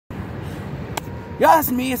Yeah,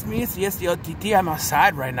 it's me, it's the OTT. I'm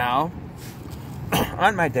outside right now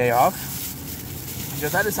on my day off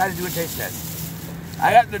because I decided to do a taste test.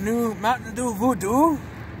 I got the new Mountain Dew Voodoo.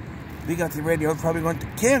 BGT Radio is probably going to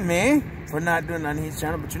kill me for not doing it on his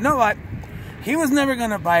channel, but you know what? He was never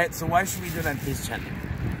going to buy it, so why should we do it on his channel?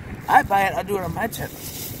 I buy it, I'll do it on my channel.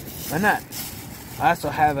 Why not? I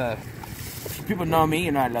also have a... If people know me,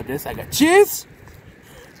 you know I love this. I got cheese.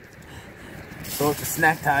 So it's a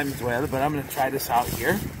snack time as well, but I'm going to try this out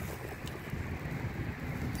here.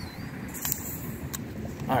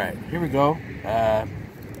 Alright, here we go.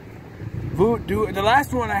 Voodoo. The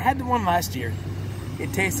last one, I had the one last year.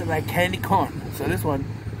 It tasted like candy corn. So this one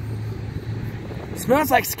smells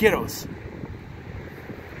like Skittles.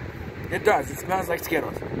 It does. It smells like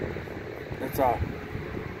Skittles. That's all.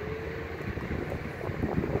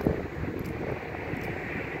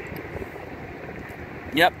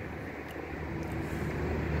 Yep.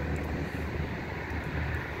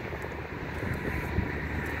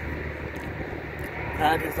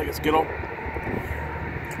 Kind of tastes like a Skittle.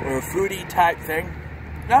 Or a fruity type thing.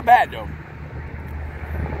 Not bad though.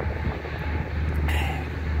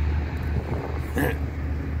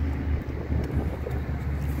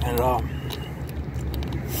 And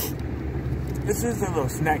this is a little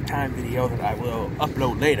snack time video that I will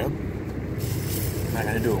upload later. I'm not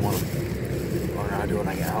gonna do it or I'll do it when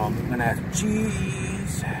I get home. I'm gonna have some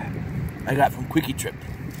cheese I got from Quickie Trip.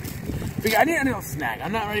 I need a little snack.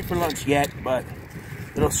 I'm not ready for lunch yet, but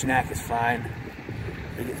a little snack is fine.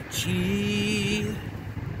 I get the cheese.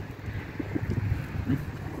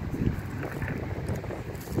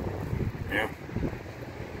 Yeah.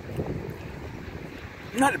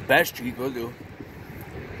 Not the best cheese, but do.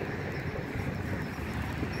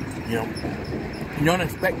 You know, you don't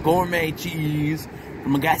expect gourmet cheese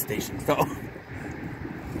from a gas station, so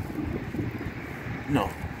no.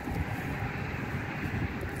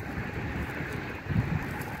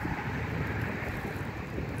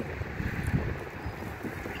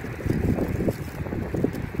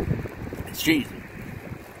 It's cheese.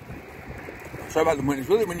 Sorry about the wind. It's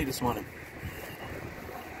really windy this morning.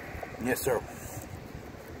 Yes, sir.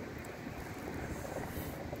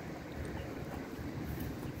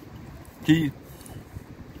 Cheese.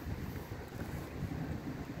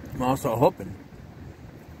 I'm also hoping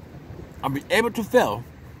I'll be able to film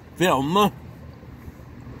a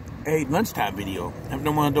lunchtime video. I haven't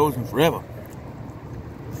done one of those in forever.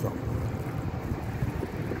 So.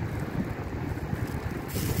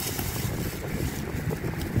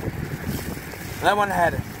 That one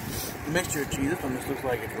had a mixture of cheese. This one just looks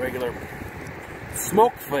like it's regular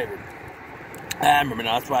smoke flavored. I remember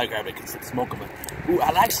now, that's why I grabbed it, because it's smokeable. Ooh,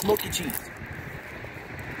 I like smoky cheese.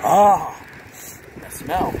 Oh, that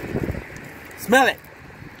smell. Smell it.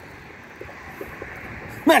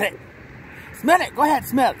 Smell it. Smell it. Go ahead,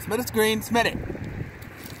 smell it. Smell the screen, smell it.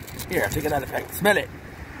 Here, take another pack. Smell it.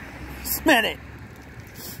 Smell it.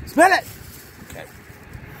 Smell it. Okay.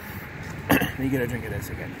 Let me get a drink of this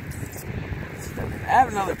again. Have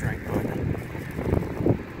another drink, go ahead.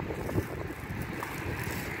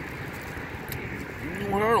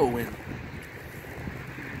 Whirlwind.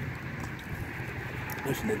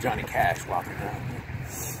 Listen to Johnny Cash walking down.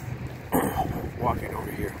 Walking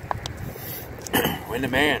over here. When the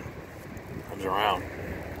man comes around,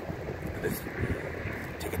 let's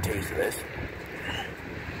take a taste of this.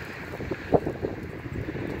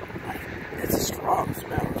 It's a strong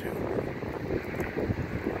smell too.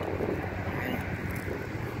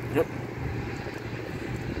 Yep.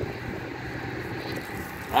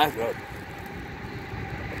 That's good.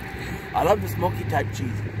 I love the smoky type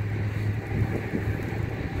cheese.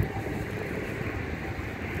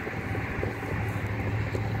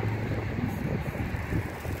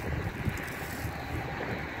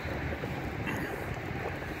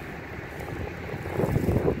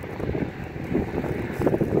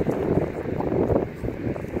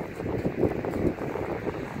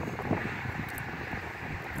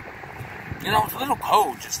 You know, it's a little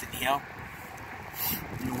cold just in here.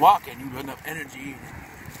 You walk and you have enough energy.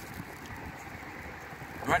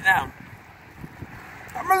 Right now,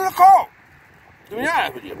 I'm a little cold. To be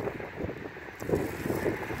honest with you.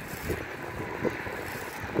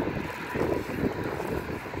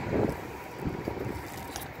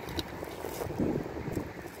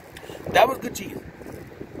 That was good cheese.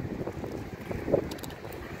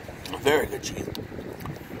 Very good cheese.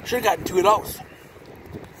 Should have gotten 2 of those.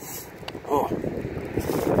 Oh.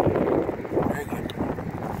 Very good.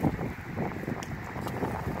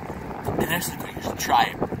 And that's the thing, you should try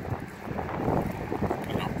it.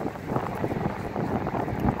 You know.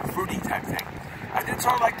 A fruity type thing. I did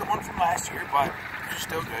sort of like the one from last year, but it's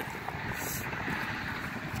still good.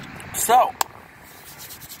 So,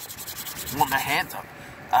 I want my hands up.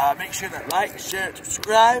 Make sure that like, share, and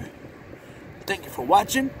subscribe. Thank you for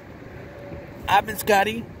watching. I've been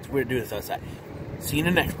Scotty. It's weird to do this outside. See you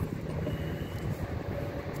in the next one.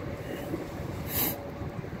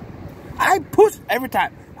 I push every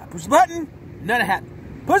time. I push the button, nothing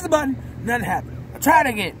happened. Push the button, nothing happened. I'll try it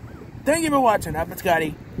again. Thank you for watching. I've been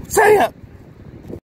Scotty. See ya!